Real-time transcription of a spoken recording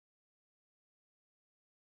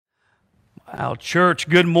Our church,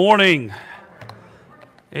 good morning.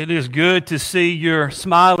 It is good to see your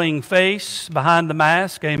smiling face behind the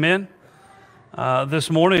mask. Amen. This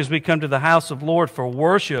morning as we come to the house of Lord for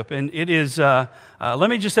worship, and it is, let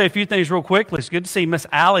me just say a few things real quickly. It's good to see Miss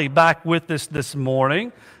Allie back with us this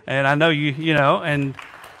morning. And I know and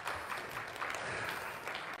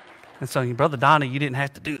so, Brother Donnie, you didn't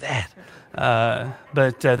have to do that.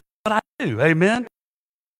 But that's what I do. Amen.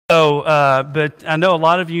 So, but I know a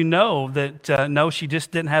lot of you know that, no, she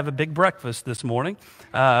just didn't have a big breakfast this morning.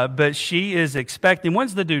 But she is expecting,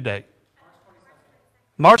 when's the due date?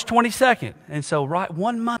 March 22nd. And so right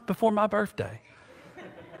 1 month before my birthday.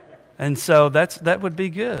 And so that would be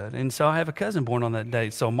good. And so I have a cousin born on that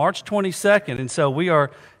date. So March 22nd. And so we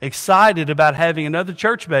are excited about having another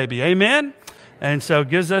church baby. Amen? And so it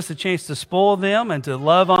gives us a chance to spoil them and to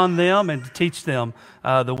love on them and to teach them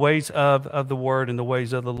the ways of the Word and the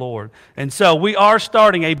ways of the Lord. And so we are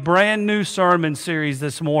starting a brand new sermon series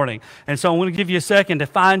this morning. And so I'm going to give you a second to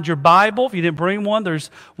find your Bible. If you didn't bring one, there's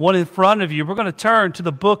one in front of you. We're going to turn to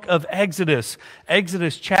the book of Exodus,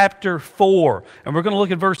 Exodus chapter 4. And we're going to look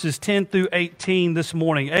at verses 10 through 18 this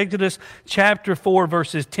morning. Exodus chapter 4,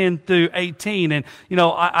 verses 10 through 18. And,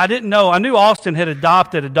 I didn't know. I knew Austin had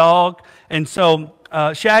adopted a dog. And so,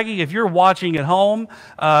 Shaggy, if you're watching at home,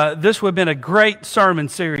 this would have been a great sermon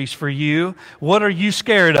series for you. What are you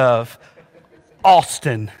scared of?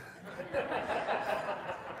 Austin.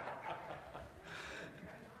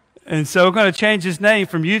 And so we're going to change his name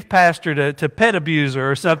from youth pastor to pet abuser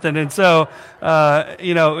or something. And so,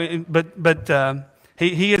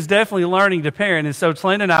 he is definitely learning to parent. And so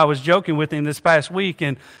Talina and I was joking with him this past week,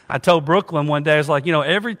 and I told Brooklyn one day, I was like,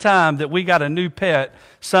 every time that we got a new pet,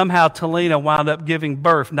 somehow Talina wound up giving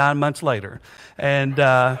birth 9 months later. And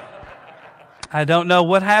I don't know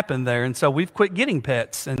what happened there. And so we've quit getting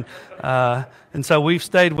pets. And so we've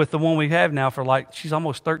stayed with the one we have now for she's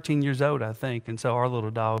almost 13 years old, I think. And so our little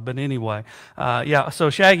dog. But anyway, so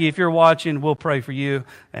Shaggy, if you're watching, we'll pray for you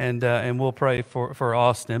and we'll pray for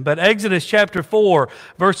Austin. But Exodus chapter 4,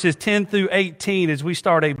 verses 10 through 18, as we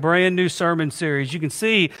start a brand new sermon series. You can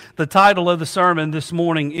see the title of the sermon this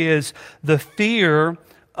morning is The Fear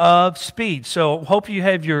of Speech. So hope you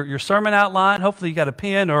have your sermon outline. Hopefully you got a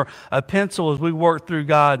pen or a pencil as we work through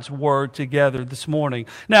God's Word together this morning.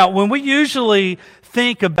 Now, when we usually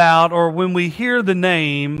think about or when we hear the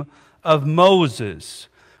name of Moses,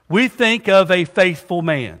 we think of a faithful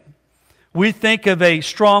man. We think of a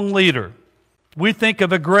strong leader. We think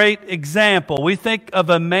of a great example. We think of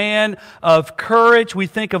a man of courage. We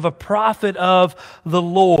think of a prophet of the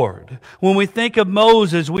Lord. When we think of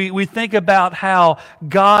Moses, we think about how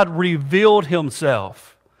God revealed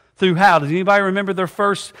himself. Through how? Does anybody remember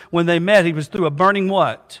when they met, he was through a burning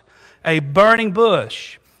what? A burning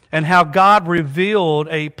bush. And how God revealed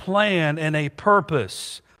a plan and a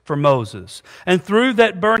purpose for Moses. And through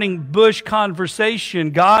that burning bush conversation,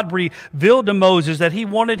 God revealed to Moses that he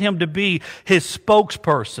wanted him to be his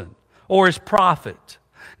spokesperson or his prophet.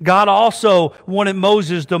 God also wanted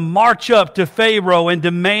Moses to march up to Pharaoh and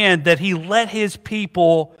demand that he let his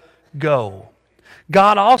people go.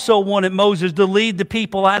 God also wanted Moses to lead the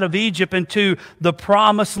people out of Egypt into the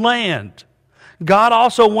promised land. God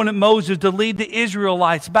also wanted Moses to lead the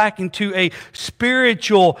Israelites back into a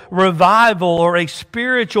spiritual revival or a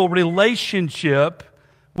spiritual relationship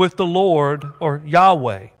with the Lord or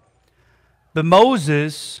Yahweh. But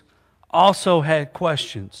Moses also had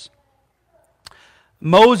questions.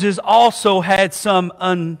 Moses also had some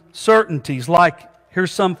uncertainties,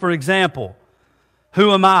 here's some for example. Who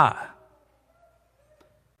am I?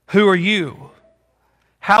 Who are you?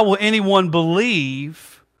 How will anyone believe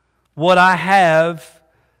what I have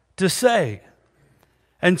to say?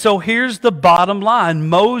 And so here's the bottom line.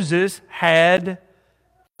 Moses had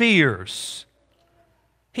fears.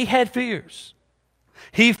 He had fears.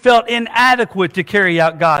 He felt inadequate to carry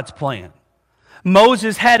out God's plan.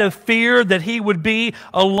 Moses had a fear that he would be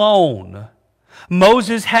alone.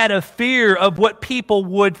 Moses had a fear of what people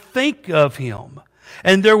would think of him.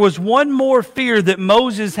 And there was one more fear that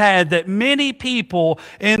Moses had that many people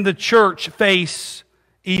in the church face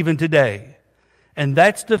even today. And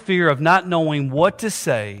that's the fear of not knowing what to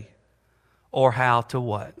say or how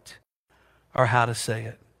to say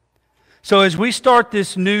it. So as we start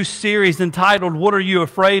this new series entitled, What Are You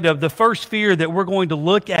Afraid Of? The first fear that we're going to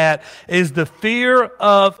look at is the fear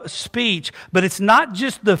of speech. But it's not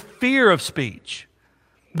just the fear of speech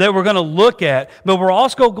that we're going to look at, but we're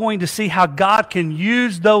also going to see how God can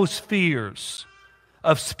use those fears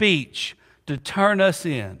of speech to turn us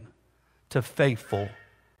in to faithful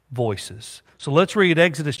voices. So let's read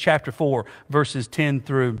Exodus chapter 4, verses 10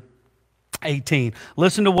 through 18.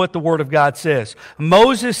 Listen to what the Word of God says.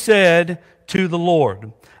 Moses said to the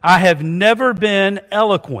Lord, I have never been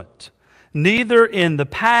eloquent, neither in the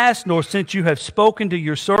past nor since you have spoken to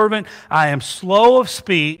your servant. I am slow of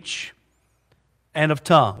speech and of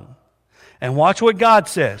tongue. And watch what God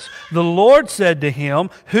says. The Lord said to him,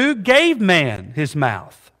 who gave man his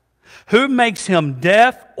mouth? Who makes him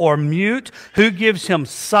deaf or mute? Who gives him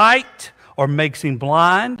sight or makes him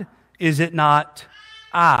blind? Is it not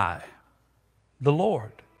I, the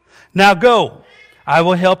Lord? Now go, I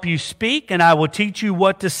will help you speak, and I will teach you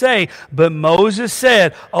what to say. But Moses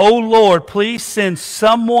said, O Lord, please send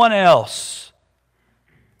someone else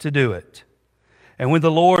to do it. And when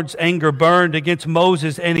the Lord's anger burned against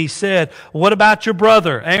Moses, and he said, what about your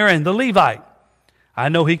brother, Aaron, the Levite? I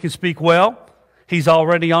know he can speak well. He's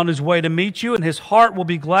already on his way to meet you, and his heart will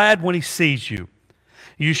be glad when he sees you.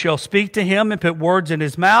 You shall speak to him and put words in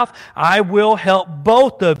his mouth. I will help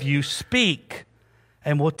both of you speak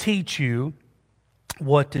and will teach you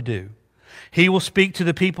what to do. He will speak to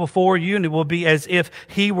the people for you, and it will be as if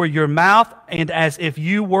he were your mouth and as if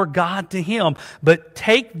you were God to him. But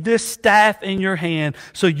take this staff in your hand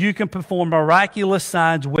so you can perform miraculous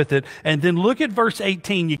signs with it. And then look at verse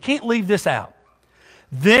 18. You can't leave this out.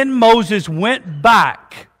 Then Moses went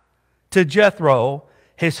back to Jethro,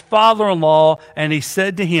 his father-in-law, and he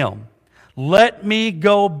said to him, let me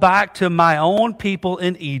go back to my own people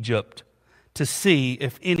in Egypt to see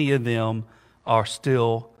if any of them are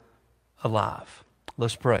still alive.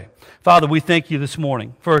 Let's pray. Father, we thank you this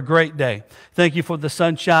morning for a great day. Thank you for the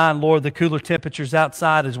sunshine, Lord, the cooler temperatures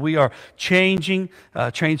outside as we are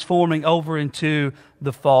transforming over into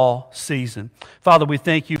the fall season. Father, we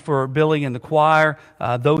thank you for Billy and the choir,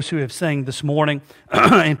 those who have sang this morning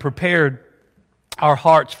and prepared our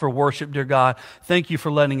hearts for worship, dear God. Thank you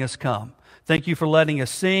for letting us come. Thank you for letting us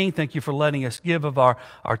sing. Thank you for letting us give of our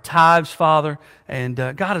tithes, Father. And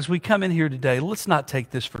God, as we come in here today, let's not take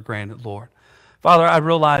this for granted, Lord. Father, I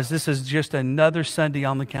realize this is just another Sunday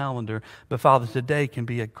on the calendar, but Father, today can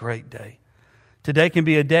be a great day. Today can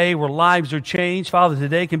be a day where lives are changed. Father,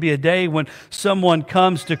 today can be a day when someone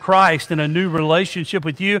comes to Christ in a new relationship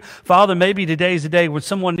with you. Father, maybe today is a day when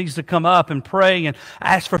someone needs to come up and pray and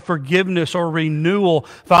ask for forgiveness or renewal.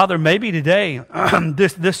 Father, maybe today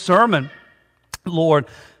this sermon, Lord,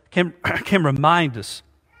 can remind us,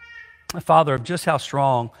 Father, of just how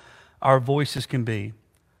strong our voices can be,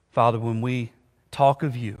 Father, when we talk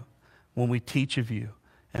of you, when we teach of you,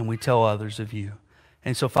 and we tell others of you.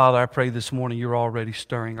 And so, Father, I pray this morning you're already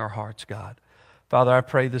stirring our hearts, God. Father, I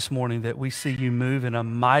pray this morning that we see you move in a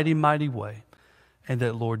mighty, mighty way, and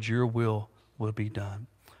that, Lord, your will be done.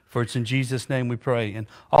 For it's in Jesus' name we pray. And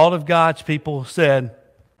all of God's people said,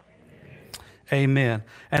 amen.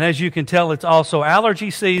 And as you can tell, it's also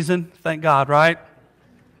allergy season. Thank God, right?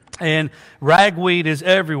 And ragweed is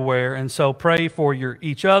everywhere. And so pray for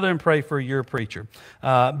each other and pray for your preacher.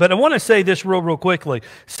 But I want to say this real quickly.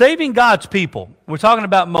 Saving God's people. We're talking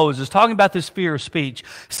about Moses, talking about this fear of speech.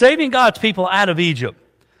 Saving God's people out of Egypt.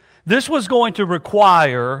 This was going to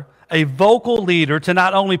require a vocal leader to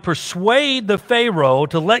not only persuade the Pharaoh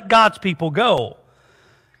to let God's people go,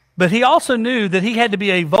 but he also knew that he had to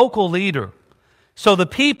be a vocal leader. So the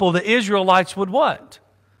people, the Israelites, would what?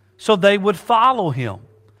 So they would follow him.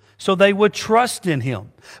 So they would trust in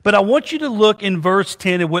him. But I want you to look in verse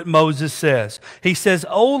 10 at what Moses says. He says,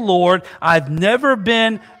 O Lord, I've never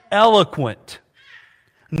been eloquent,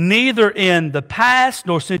 neither in the past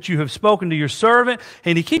nor since you have spoken to your servant.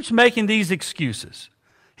 And he keeps making these excuses.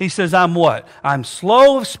 He says, I'm what? I'm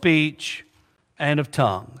slow of speech and of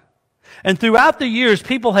tongue. And throughout the years,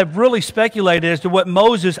 people have really speculated as to what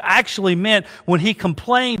Moses actually meant when he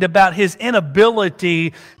complained about his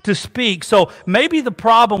inability to speak. So maybe the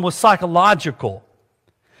problem was psychological,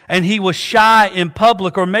 and he was shy in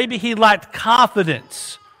public, or maybe he lacked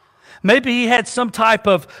confidence. Maybe he had some type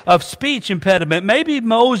of speech impediment. Maybe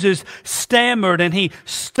Moses stammered and he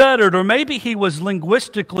stuttered, or maybe he was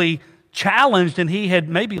linguistically challenged and he had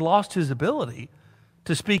maybe lost his ability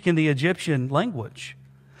to speak in the Egyptian language.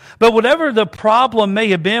 But whatever the problem may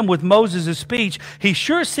have been with Moses' speech, he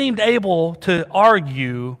sure seemed able to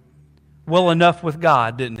argue well enough with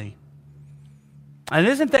God, didn't he? And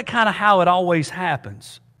isn't that kind of how it always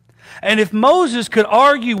happens? And if Moses could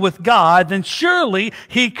argue with God, then surely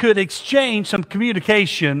he could exchange some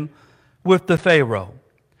communication with the Pharaoh.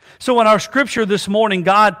 So in our scripture this morning,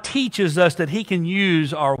 God teaches us that he can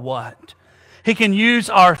use our what? He can use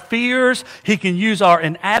our fears, he can use our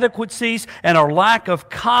inadequacies and our lack of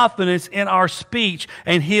confidence in our speech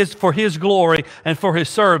and for his glory and for his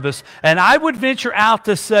service. And I would venture out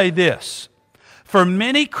to say this. For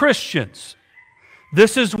many Christians,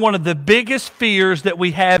 This is one of the biggest fears that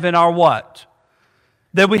we have in our what?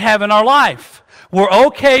 That we have in our life. We're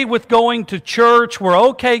okay with going to church. We're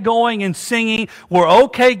okay going and singing. We're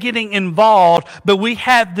okay getting involved. But we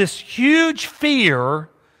have this huge fear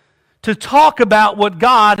to talk about what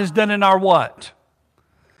God has done in our what?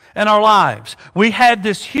 In our lives. We had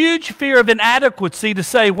this huge fear of inadequacy to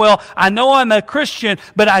say, well, I know I'm a Christian,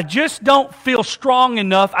 but I just don't feel strong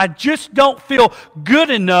enough. I just don't feel good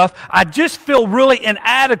enough. I just feel really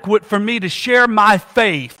inadequate for me to share my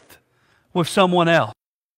faith with someone else.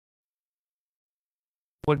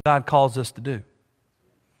 What God calls us to do.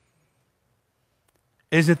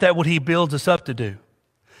 Isn't that what He builds us up to do?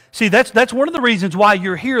 See, that's one of the reasons why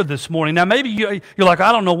you're here this morning. Now, maybe you're like,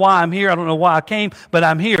 I don't know why I'm here. I don't know why I came, but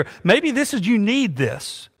I'm here. Maybe this is, you need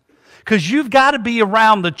this. Because you've got to be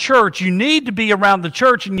around the church. You need to be around the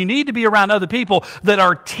church, and you need to be around other people that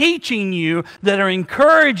are teaching you, that are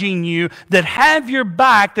encouraging you, that have your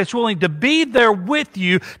back, that's willing to be there with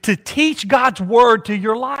you to teach God's Word to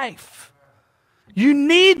your life. You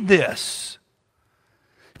need this.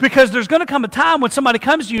 Because there's going to come a time when somebody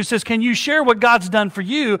comes to you and says, can you share what God's done for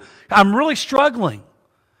you? I'm really struggling.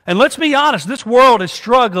 And let's be honest, this world is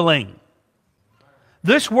struggling.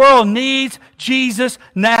 This world needs Jesus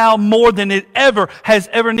now more than it ever has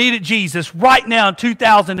ever needed Jesus right now in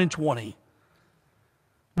 2020.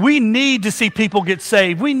 We need to see people get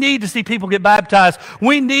saved. We need to see people get baptized.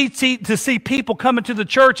 We need to see people come into the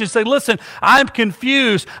church and say, listen, I'm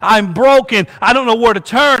confused. I'm broken. I don't know where to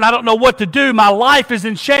turn. I don't know what to do. My life is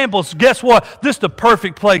in shambles. Guess what? This is the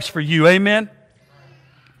perfect place for you. Amen?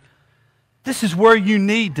 This is where you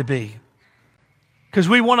need to be. Because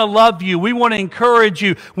we want to love you. We want to encourage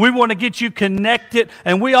you. We want to get you connected.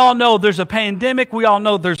 And we all know there's a pandemic. We all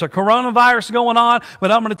know there's a coronavirus going on. But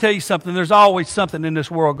I'm going to tell you something. There's always something in this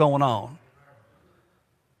world going on.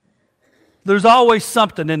 There's always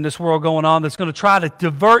something in this world going on that's going to try to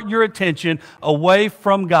divert your attention away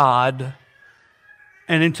from God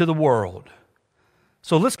and into the world.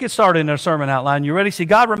 So let's get started in our sermon outline. You ready? See,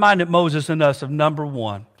 God reminded Moses and us of number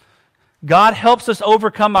one. God helps us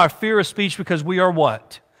overcome our fear of speech because we are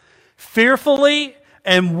what? Fearfully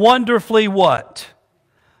and wonderfully what?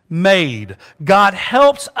 Made. God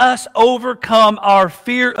helps us overcome our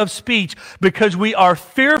fear of speech because we are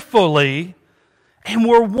fearfully and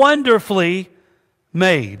we're wonderfully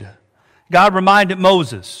made. God reminded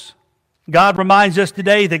Moses. God reminds us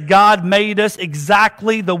today that God made us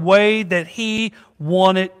exactly the way that He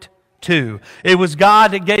wanted to. It was God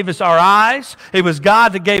that gave us our eyes. It was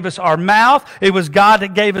God that gave us our mouth. It was God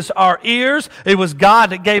that gave us our ears. It was God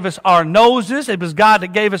that gave us our noses. It was God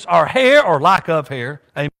that gave us our hair or lack of hair.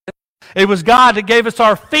 Amen. It was God that gave us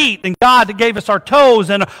our feet and God that gave us our toes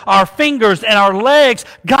and our fingers and our legs.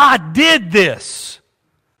 God did this.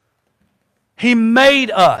 He made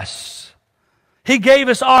us. He gave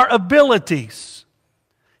us our abilities.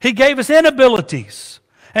 He gave us inabilities.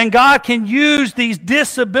 And God can use these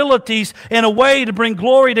disabilities in a way to bring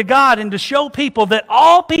glory to God and to show people that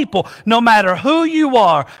all people, no matter who you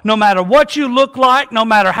are, no matter what you look like, no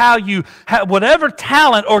matter how you have, whatever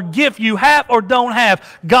talent or gift you have or don't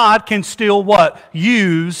have, God can still what?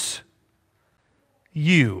 Use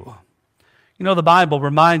you. You know, the Bible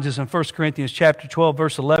reminds us in 1 Corinthians chapter 12,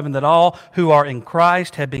 verse 11, that all who are in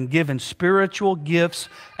Christ have been given spiritual gifts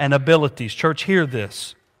and abilities. Church, hear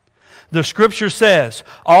this. The Scripture says,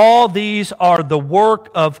 all these are the work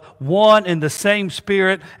of one and the same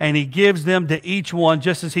Spirit, and He gives them to each one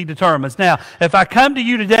just as He determines. Now, if I come to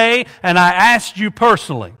you today and I asked you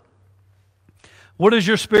personally, what is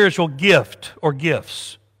your spiritual gift or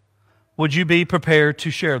gifts? Would you be prepared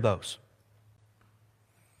to share those?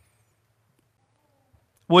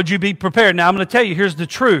 Would you be prepared? Now, I'm going to tell you, here's the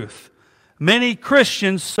truth. Many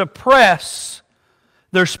Christians suppress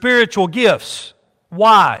their spiritual gifts.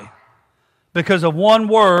 Why? Because of one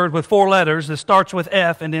word with 4 letters that starts with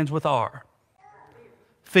F and ends with R.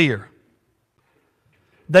 Fear.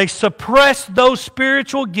 They suppress those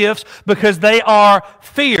spiritual gifts because they are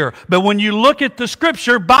fear. But when you look at the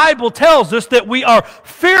Scripture, Bible tells us that we are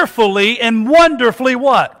fearfully and wonderfully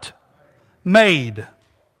what? Made.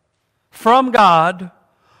 From God,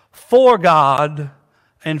 for God,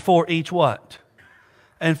 and for each what?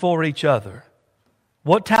 And for each other.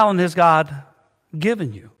 What talent has God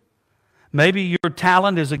given you? Maybe your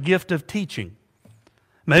talent is a gift of teaching.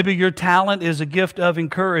 Maybe your talent is a gift of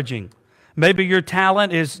encouraging. Maybe your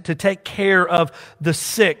talent is to take care of the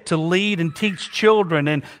sick, to lead and teach children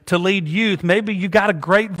and to lead youth. Maybe you got a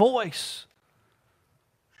great voice.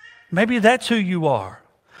 Maybe that's who you are.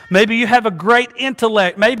 Maybe you have a great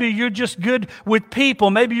intellect. Maybe you're just good with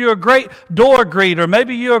people. Maybe you're a great door greeter.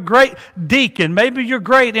 Maybe you're a great deacon. Maybe you're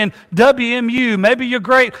great in WMU. Maybe you're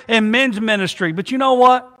great in men's ministry. But you know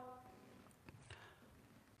what?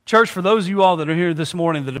 Church, for those of you all that are here this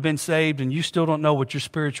morning that have been saved and you still don't know what your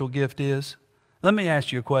spiritual gift is, let me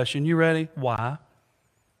ask you a question. You ready? Why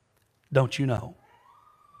don't you know?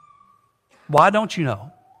 Why don't you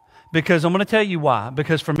know? Because I'm going to tell you why.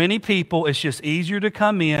 Because for many people, it's just easier to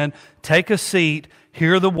come in, take a seat,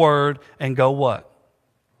 hear the word, and go what?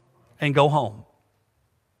 And go home.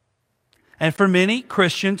 And for many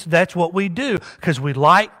Christians, that's what we do because we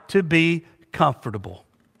like to be comfortable.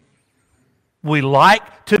 We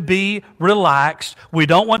like to be relaxed. We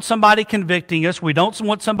don't want somebody convicting us. We don't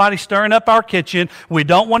want somebody stirring up our kitchen. We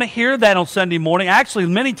don't want to hear that on Sunday morning. Actually,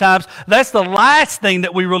 many times, that's the last thing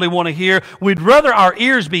that we really want to hear. We'd rather our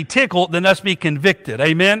ears be tickled than us be convicted.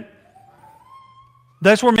 Amen?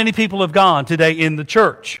 That's where many people have gone today in the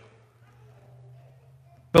church.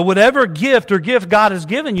 But whatever gift or gift God has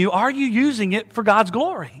given you, are you using it for God's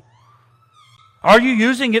glory? Are you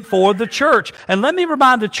using it for the church? And let me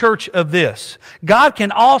remind the church of this. God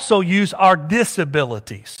can also use our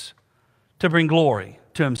disabilities to bring glory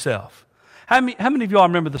to Himself. How many of y'all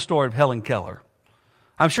remember the story of Helen Keller?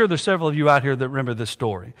 I'm sure there's several of you out here that remember this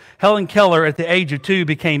story. Helen Keller, at the age of 2,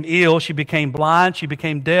 became ill. She became blind, she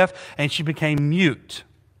became deaf, and she became mute.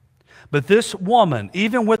 But this woman,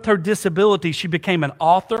 even with her disability, she became an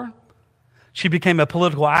author. She became a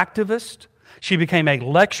political activist. She became a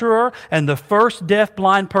lecturer and the first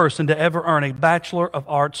deaf-blind person to ever earn a Bachelor of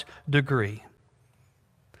Arts degree.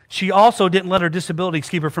 She also didn't let her disabilities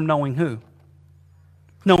keep her from knowing who?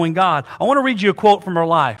 Knowing God. I want to read you a quote from her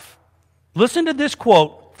life. Listen to this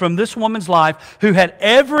quote from this woman's life who had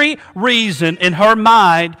every reason in her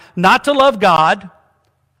mind not to love God,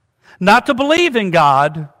 not to believe in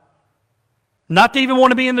God, not to even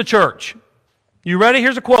want to be in the church. You ready?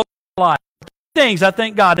 Here's a quote from her life. Things I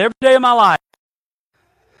thank God every day of my life.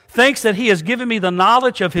 Thanks that He has given me the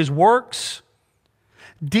knowledge of His works.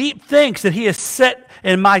 Deep thanks that He has set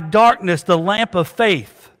in my darkness the lamp of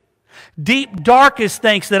faith. Deep, darkest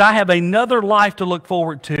thanks that I have another life to look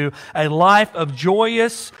forward to, a life of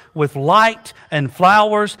joyous with light and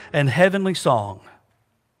flowers and heavenly song.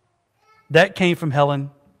 That came from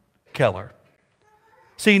Helen Keller.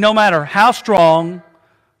 See, no matter how strong,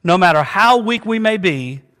 no matter how weak we may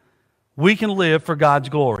be, we can live for God's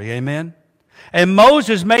glory. Amen? And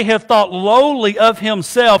Moses may have thought lowly of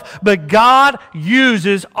himself, but God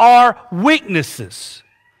uses our weaknesses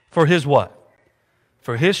for His what?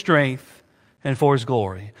 For His strength and for His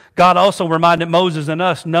glory. God also reminded Moses and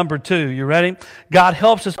us, number 2, you ready? God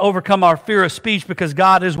helps us overcome our fear of speech because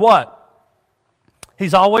God is what?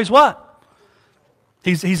 He's always what?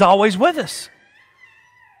 He's always with us.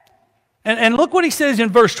 And look what He says in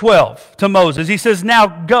verse 12 to Moses. He says, now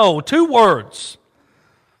go, 2 words.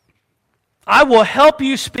 I will help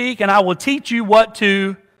you speak and I will teach you what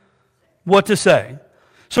to say.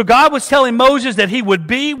 So God was telling Moses that He would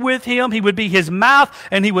be with him, He would be his mouth,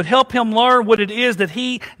 and He would help him learn what it is that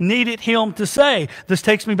he needed him to say. This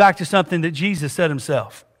takes me back to something that Jesus said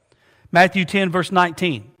Himself. Matthew 10, verse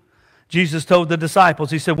 19. Jesus told the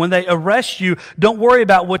disciples, He said, when they arrest you, don't worry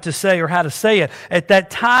about what to say or how to say it. At that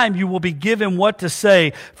time you will be given what to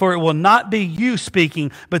say, for it will not be you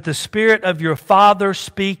speaking, but the Spirit of your Father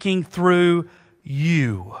speaking through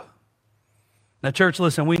you. Now, church,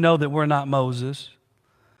 listen, we know that we're not Moses.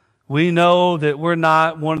 We know that we're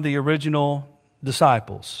not one of the original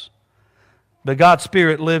disciples. But God's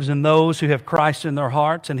Spirit lives in those who have Christ in their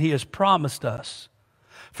hearts, and He has promised us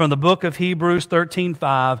from the book of Hebrews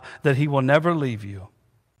 13:5 that He will never leave you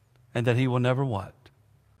and that He will never what?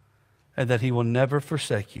 And that He will never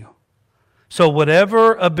forsake you. So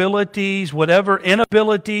whatever abilities, whatever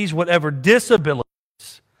inabilities, whatever disabilities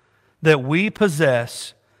that we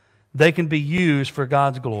possess, they can be used for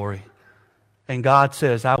God's glory. And God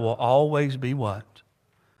says, I will always be what?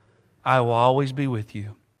 I will always be with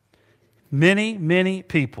you. Many, many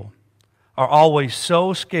people are always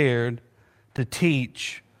so scared to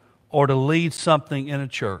teach or to lead something in a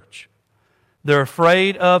church. They're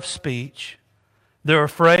afraid of speech. They're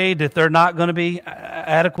afraid that they're not going to be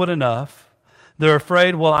adequate enough. They're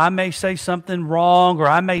afraid, well, I may say something wrong or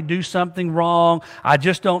I may do something wrong. I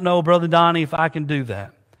just don't know, Brother Donnie, if I can do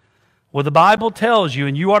that. Well, the Bible tells you,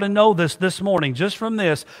 and you ought to know this morning, just from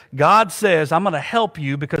this, God says, I'm going to help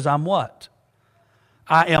you because I'm what?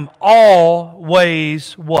 I am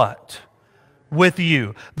always what? With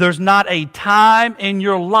you. There's not a time in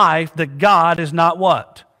your life that God is not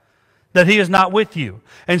what? that He is not with you.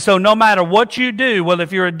 And so no matter what you do, well,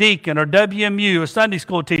 if you're a deacon or WMU, a Sunday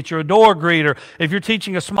school teacher, a door greeter, if you're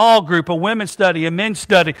teaching a small group, a women's study, a men's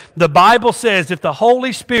study, the Bible says if the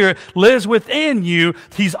Holy Spirit lives within you,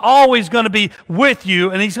 He's always going to be with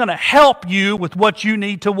you, and He's going to help you with what you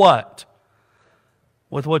need to what?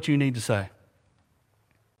 With what you need to say.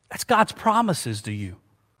 That's God's promises to you.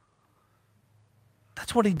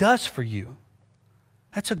 That's what He does for you.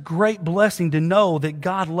 That's a great blessing to know that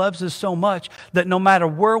God loves us so much that no matter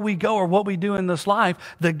where we go or what we do in this life,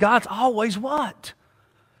 that God's always what?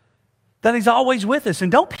 That He's always with us.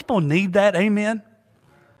 And don't people need that? Amen?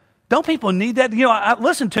 Don't people need that? You know,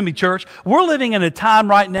 listen to me, church. We're living in a time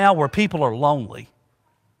right now where people are lonely.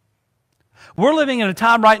 We're living in a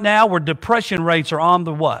time right now where depression rates are on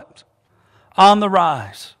the what? On the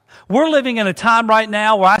rise. We're living in a time right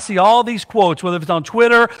now where I see all these quotes, whether it's on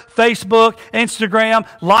Twitter, Facebook, Instagram.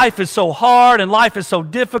 Life is so hard and life is so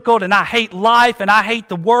difficult, and I hate life and I hate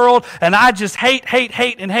the world and I just hate,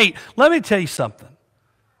 and hate. Let me tell you something.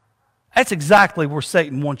 That's exactly where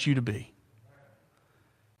Satan wants you to be.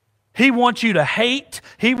 He wants you to hate.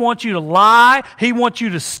 He wants you to lie. He wants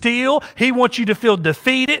you to steal. He wants you to feel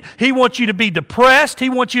defeated. He wants you to be depressed. He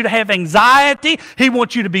wants you to have anxiety. He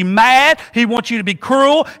wants you to be mad. He wants you to be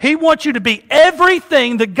cruel. He wants you to be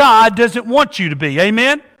everything that God doesn't want you to be.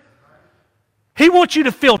 Amen? He wants you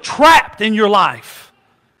to feel trapped in your life.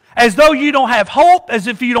 As though you don't have hope, as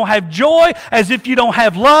if you don't have joy, as if you don't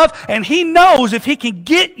have love. And He knows if He can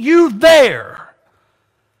get you there,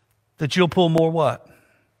 that you'll pull more what?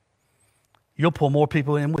 You'll pull more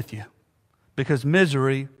people in with you, because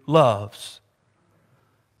misery loves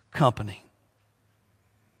company.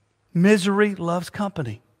 Misery loves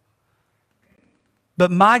company.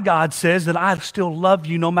 But my God says that I still love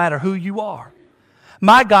you no matter who you are.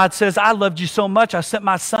 My God says, I loved you so much, I sent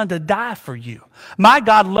my Son to die for you. My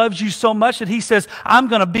God loves you so much that He says, I'm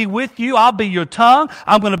going to be with you. I'll be your tongue.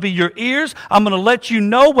 I'm going to be your ears. I'm going to let you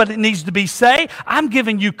know what it needs to be said. I'm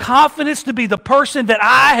giving you confidence to be the person that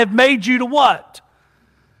I have made you to what?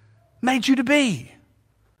 Made you to be.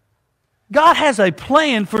 God has a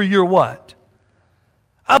plan for your what?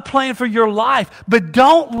 A plan for your life. But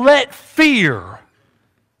don't let fear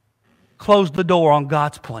close the door on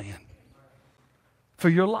God's plan for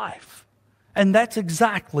your life. And that's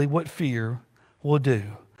exactly what fear will do.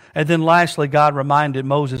 And then lastly, God reminded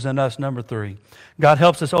Moses and us, number 3, God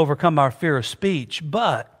helps us overcome our fear of speech,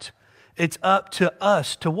 but it's up to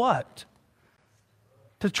us to what?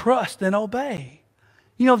 To trust and obey.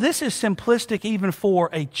 You know, this is simplistic even for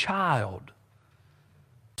a child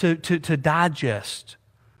to digest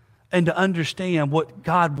and to understand what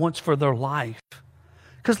God wants for their life.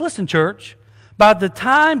 Because listen, church, by the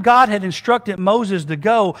time God had instructed Moses to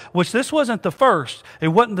go, which this wasn't the first, it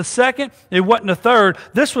wasn't the second, it wasn't the third,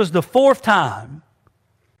 this was the 4th time,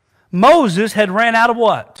 Moses had ran out of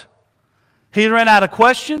what? He had ran out of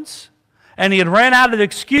questions, and he had ran out of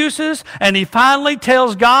excuses, and he finally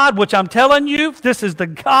tells God, which I'm telling you, this is the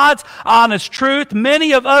God's honest truth.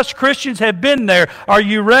 Many of us Christians have been there. Are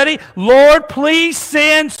you ready? Lord, please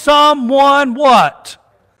send someone what?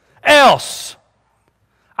 Else.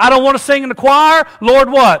 I don't want to sing in the choir. Lord,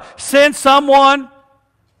 what? Send someone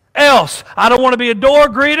else. I don't want to be a door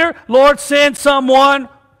greeter. Lord, send someone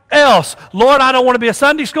else. Lord, I don't want to be a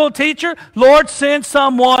Sunday school teacher. Lord, send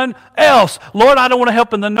someone else. Lord, I don't want to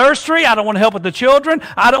help in the nursery. I don't want to help with the children.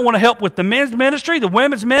 I don't want to help with the men's ministry, the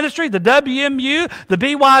women's ministry, the WMU, the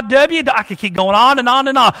BYW. I could keep going on and on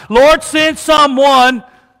and on. Lord, send someone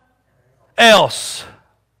else.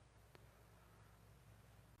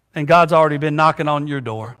 And God's already been knocking on your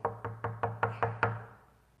door.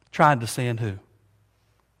 Trying to send who?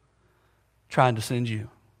 Trying to send you.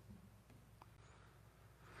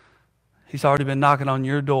 He's already been knocking on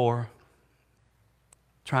your door,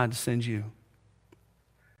 trying to send you.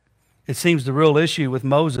 It seems the real issue with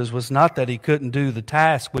Moses was not that he couldn't do the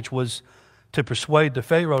task, which was to persuade the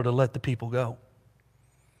Pharaoh to let the people go,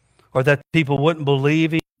 or that people wouldn't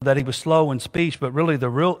believe him, that he was slow in speech, but really the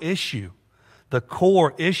real issue, the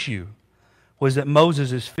core issue, was that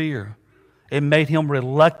Moses' fear. It made him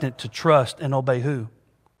reluctant to trust and obey who?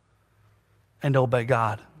 And obey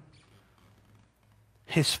God.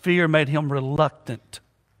 His fear made him reluctant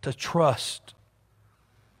to trust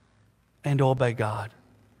and obey God.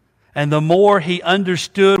 And the more he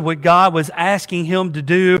understood what God was asking him to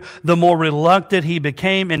do, the more reluctant he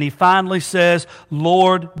became. And he finally says,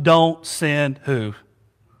 Lord, don't send who?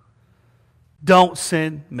 Don't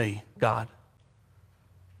send me, God.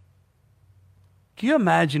 Can you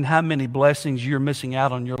imagine how many blessings you're missing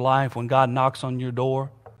out on your life when God knocks on your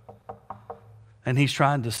door and He's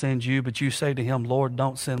trying to send you, but you say to Him, Lord,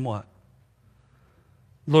 don't send what?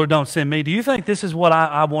 Lord, don't send me. Do you think this is what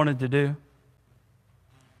I wanted to do?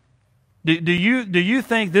 Do you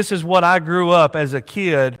think this is what I grew up as a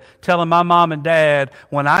kid telling my mom and dad,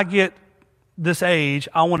 when I get this age,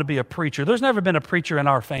 I want to be a preacher? There's never been a preacher in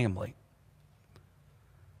our family.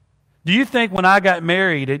 Do you think when I got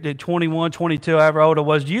married at 21, 22, however old I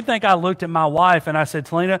was, do you think I looked at my wife and I said,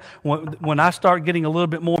 Talina, when I start getting a little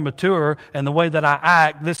bit more mature and the way that I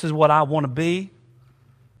act, this is what I want to be?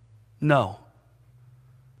 No.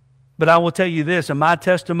 But I will tell you this, in my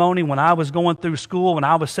testimony, when I was going through school, when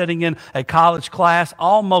I was sitting in a college class,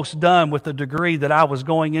 almost done with the degree that I was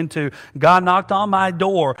going into, God knocked on my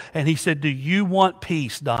door and He said, do you want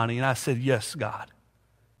peace, Donnie? And I said, yes, God.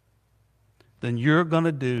 Then you're going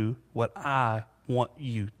to do what I want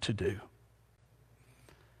you to do.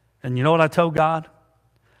 And you know what I told God?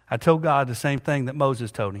 I told God the same thing that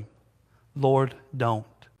Moses told him. Lord, don't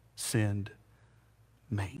send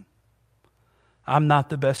me. I'm not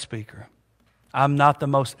the best speaker. I'm not the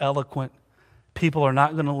most eloquent. People are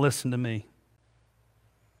not going to listen to me.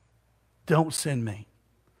 Don't send me.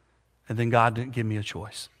 And then God didn't give me a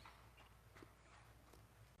choice.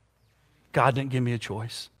 God didn't give me a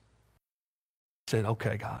choice. He said,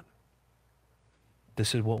 okay, God,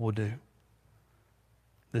 this is what we'll do.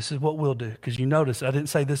 This is what we'll do. Because you notice, I didn't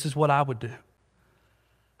say this is what I would do.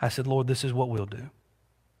 I said, Lord, this is what we'll do.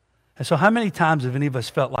 And so how many times have any of us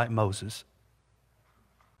felt like Moses?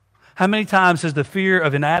 How many times has the fear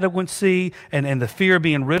of inadequacy and the fear of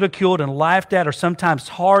being ridiculed and laughed at are sometimes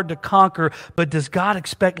hard to conquer, but does God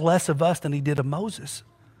expect less of us than He did of Moses?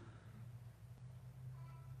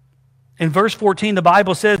 In verse 14, the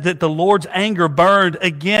Bible says that the Lord's anger burned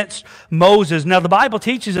against Moses. Now, the Bible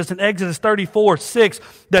teaches us in Exodus 34:6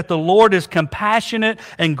 that the Lord is compassionate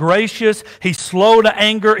and gracious. He's slow to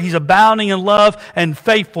anger. He's abounding in love and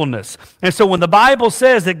faithfulness. And so when the Bible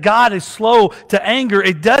says that God is slow to anger,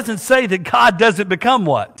 it doesn't say that God doesn't become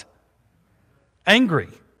what? Angry.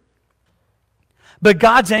 But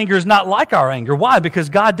God's anger is not like our anger. Why? Because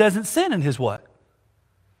God doesn't sin in His what?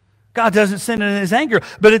 God doesn't sin in His anger.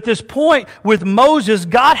 But at this point with Moses,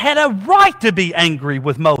 God had a right to be angry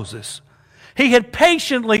with Moses. He had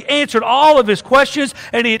patiently answered all of his questions,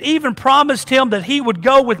 and He had even promised him that He would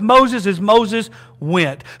go with Moses as Moses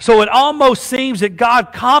went. So it almost seems that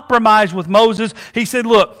God compromised with Moses. He said,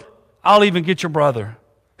 look, I'll even get your brother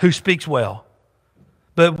who speaks well.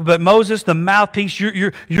 But Moses, the mouthpiece,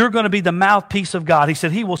 you're going to be the mouthpiece of God. He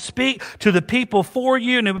said He will speak to the people for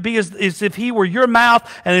you, and it would be as if He were your mouth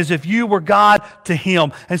and as if you were God to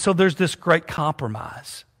him. And so there's this great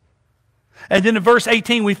compromise. And then in verse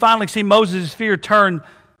 18, we finally see Moses' fear turn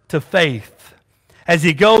to faith. As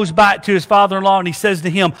he goes back to his father-in-law and he says to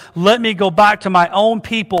him, let me go back to my own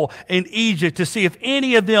people in Egypt to see if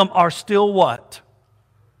any of them are still what?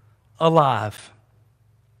 Alive.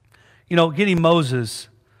 You know, getting Moses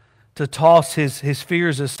to toss his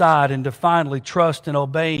fears aside and to finally trust and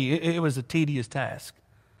obey, it was a tedious task.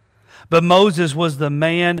 But Moses was the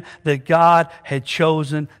man that God had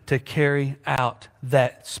chosen to carry out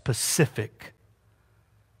that specific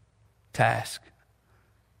task.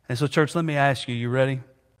 And so, church, let me ask you, you ready?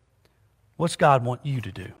 What's God want you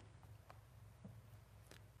to do?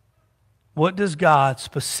 What does God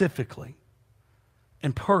specifically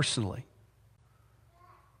and personally,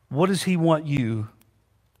 what does He want you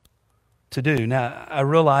to do? Now, I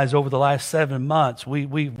realize over the last 7 months,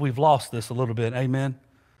 we've lost this a little bit. Amen?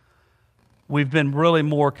 We've been really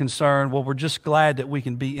more concerned, well, we're just glad that we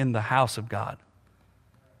can be in the house of God.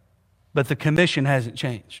 But the commission hasn't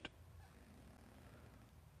changed.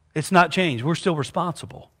 It's not changed. We're still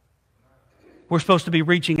responsible. We're supposed to be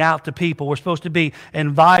reaching out to people. We're supposed to be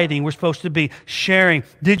inviting. We're supposed to be sharing.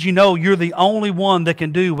 Did you know you're the only one that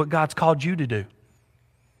can do what God's called you to do?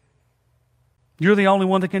 You're the only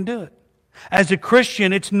one that can do it. As a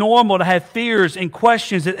Christian, it's normal to have fears and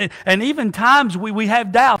questions, and even times we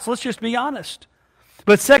have doubts. Let's just be honest.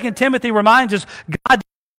 But 2 Timothy reminds us, God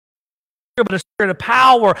but a spirit of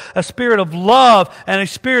power, a spirit of love, and a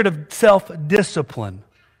spirit of self-discipline.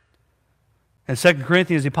 In 2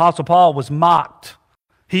 Corinthians, the Apostle Paul was mocked.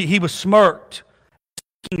 He was smirked.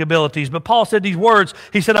 Abilities. But Paul said these words.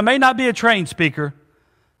 He said, I may not be a trained speaker,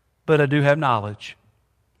 but I do have knowledge.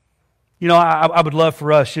 You know, I would love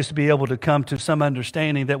for us just to be able to come to some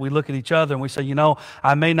understanding that we look at each other and we say, you know,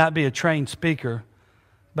 I may not be a trained speaker,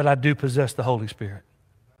 but I do possess the Holy Spirit.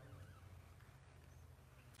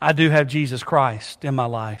 I do have Jesus Christ in my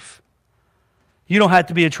life. You don't have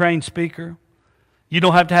to be a trained speaker. You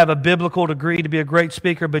don't have to have a biblical degree to be a great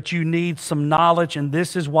speaker, but you need some knowledge, and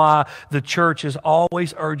this is why the church is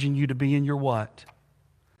always urging you to be in your what?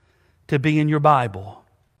 To be in your Bible.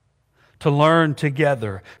 to learn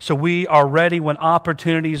together, so we are ready when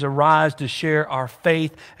opportunities arise to share our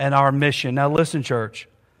faith and our mission. Now listen, church,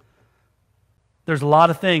 there's a lot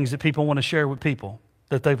of things that people want to share with people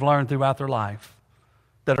that they've learned throughout their life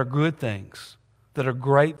that are good things, that are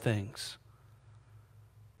great things.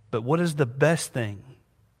 But what is the best thing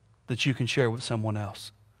that you can share with someone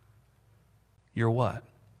else? Your what?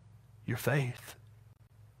 Your faith.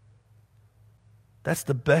 That's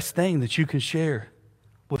the best thing that you can share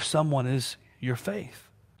with someone, is your faith.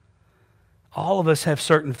 All of us have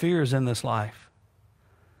certain fears in this life.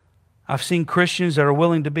 I've seen Christians that are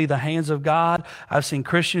willing to be the hands of God. I've seen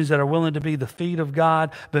Christians that are willing to be the feet of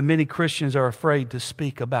God, but many Christians are afraid to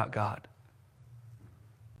speak about God.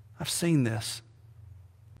 I've seen this.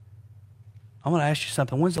 I want to ask you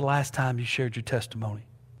something. When's the last time you shared your testimony?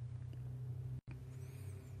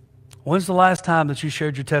 When's the last time that you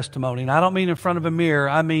shared your testimony? And I don't mean in front of a mirror.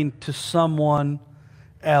 I mean to someone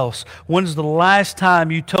else. When's the last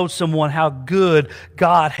time you told someone how good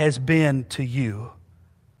God has been to you?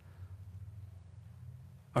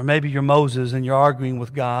 Or maybe you're Moses and you're arguing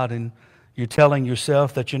with God and you're telling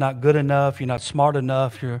yourself that you're not good enough, you're not smart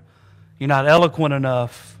enough, you're not eloquent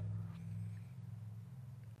enough.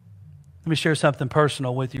 Let me share something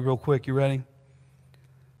personal with you real quick. You ready?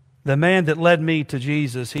 The man that led me to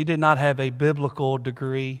Jesus, he did not have a biblical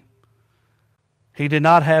degree. He did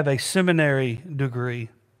not have a seminary degree.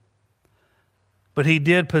 But he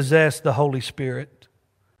did possess the Holy Spirit.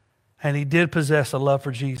 And he did possess a love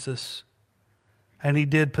for Jesus. And he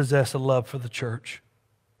did possess a love for the church.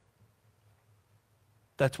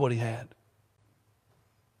 That's what he had.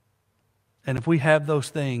 And if we have those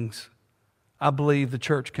things, I believe the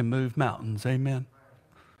church can move mountains. Amen.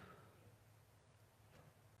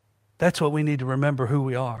 That's what we need to remember, who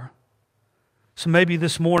we are. So maybe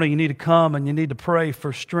this morning you need to come and you need to pray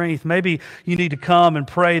for strength. Maybe you need to come and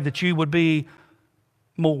pray that you would be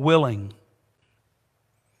more willing.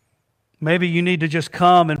 Maybe you need to just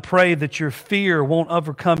come and pray that your fear won't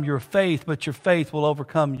overcome your faith, but your faith will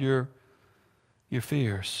overcome your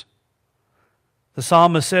fears. The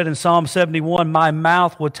psalmist said in Psalm 71, "My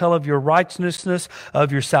mouth will tell of your righteousness,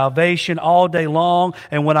 of your salvation all day long.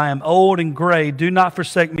 And when I am old and gray, do not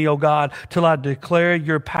forsake me, O God, till I declare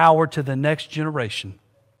your power to the next generation."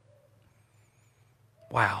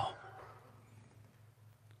 Wow.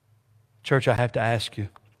 Church, I have to ask you,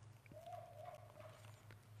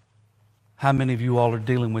 how many of you all are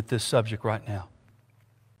dealing with this subject right now?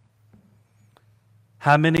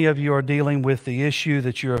 How many of you are dealing with the issue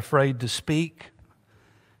that you're afraid to speak,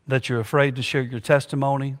 that you're afraid to share your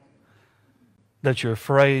testimony, that you're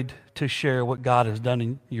afraid to share what God has done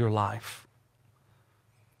in your life?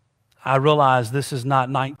 I realize this is not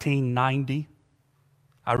 1990.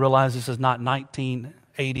 I realize this is not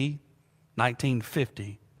 1980,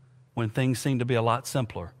 1950, when things seem to be a lot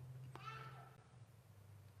simpler.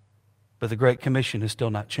 But the Great Commission has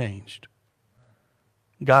still not changed.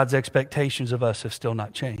 God's expectations of us have still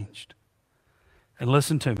not changed. And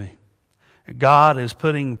listen to me. God is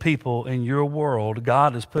putting people in your world.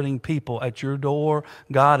 God is putting people at your door.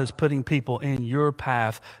 God is putting people in your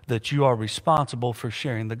path that you are responsible for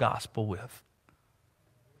sharing the gospel with.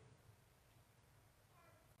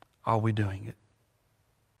 Are we doing it?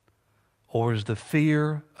 Or is the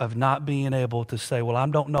fear of not being able to say, well, I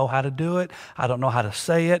don't know how to do it. I don't know how to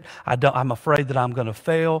say it. I'm afraid that I'm going to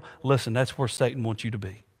fail. Listen, that's where Satan wants you to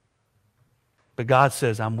be. But God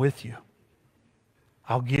says, I'm with you.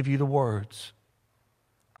 I'll give you the words.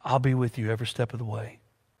 I'll be with you every step of the way.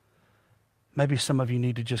 Maybe some of you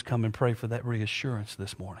need to just come and pray for that reassurance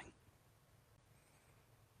this morning.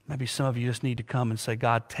 Maybe some of you just need to come and say,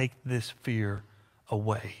 God, take this fear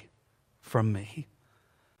away from me.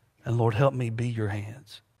 And Lord, help me be your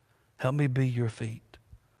hands. Help me be your feet.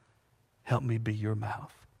 Help me be your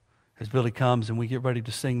mouth. As Billy comes and we get ready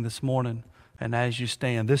to sing this morning, and as you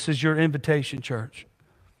stand, this is your invitation, church.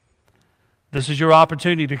 This is your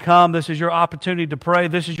opportunity to come. This is your opportunity to pray.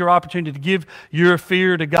 This is your opportunity to give your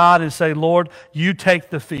fear to God and say, Lord, you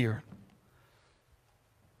take the fear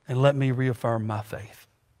and let me reaffirm my faith.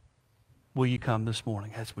 Will you come this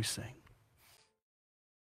morning as we sing?